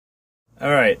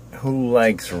Alright, who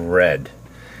likes red?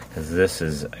 Because this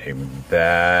is a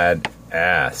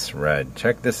bad-ass red.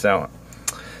 Check this out.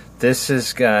 This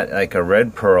has got like a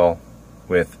red pearl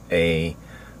with a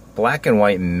black and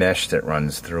white mesh that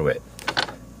runs through it.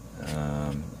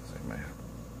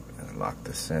 Lock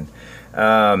this in.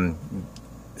 And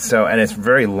it's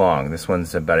very long. This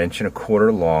one's about 1.25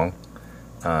 inches long.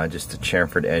 Just the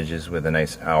chamfered edges with a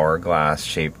nice hourglass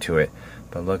shape to it.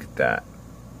 But look at that.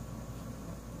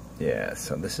 Yeah,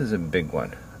 so this is a big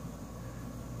one.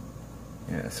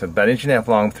 Yeah, so about 1.5 inches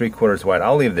long, 3/4 wide.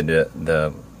 I'll leave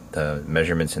the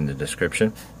measurements in the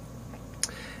description.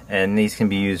 And these can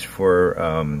be used for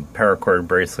paracord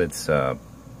bracelets,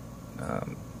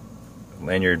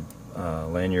 lanyards,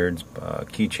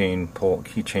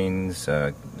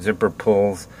 keychains, zipper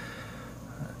pulls.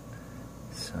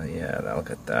 So yeah,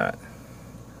 look at that.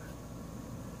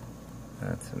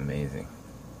 That's amazing.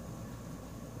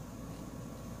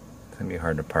 It's gonna be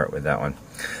hard to part with that one.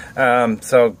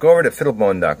 So go over to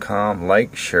fiddlebone.com,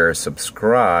 like, share,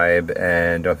 subscribe,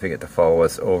 and don't forget to follow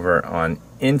us over on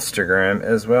Instagram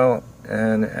as well.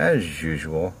 And as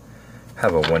usual,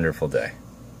 have a wonderful day.